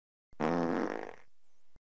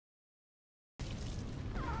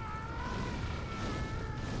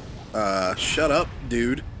Shut up,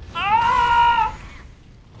 dude. Ah!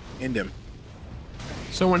 End him.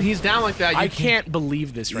 So when he's down like that, I can't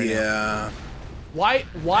believe this right now. Yeah. Why,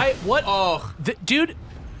 what? Oh. Dude,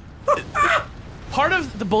 part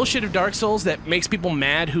of the bullshit of Dark Souls that makes people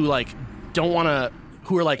mad who, like, don't want to,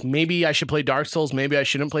 who are like, maybe I should play Dark Souls, maybe I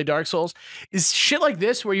shouldn't play Dark Souls, is shit like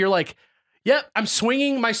this where you're like, yep, I'm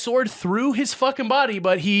swinging my sword through his fucking body,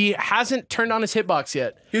 but he hasn't turned on his hitbox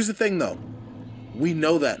yet. Here's the thing, though. We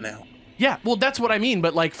know that now. Yeah, well, that's what I mean,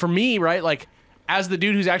 but, like, for me, right, like, as the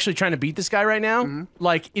dude who's actually trying to beat this guy right now,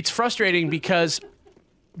 like, it's frustrating because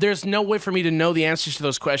there's no way for me to know the answers to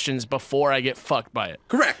those questions before I get fucked by it.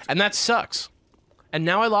 Correct. And that sucks. And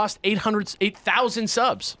now I lost 8,000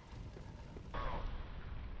 subs.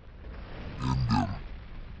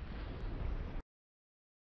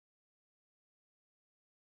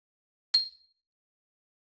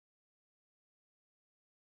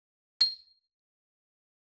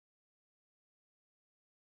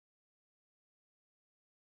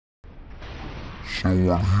 So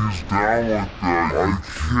when he's down like that, I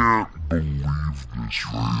can't believe this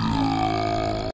right now.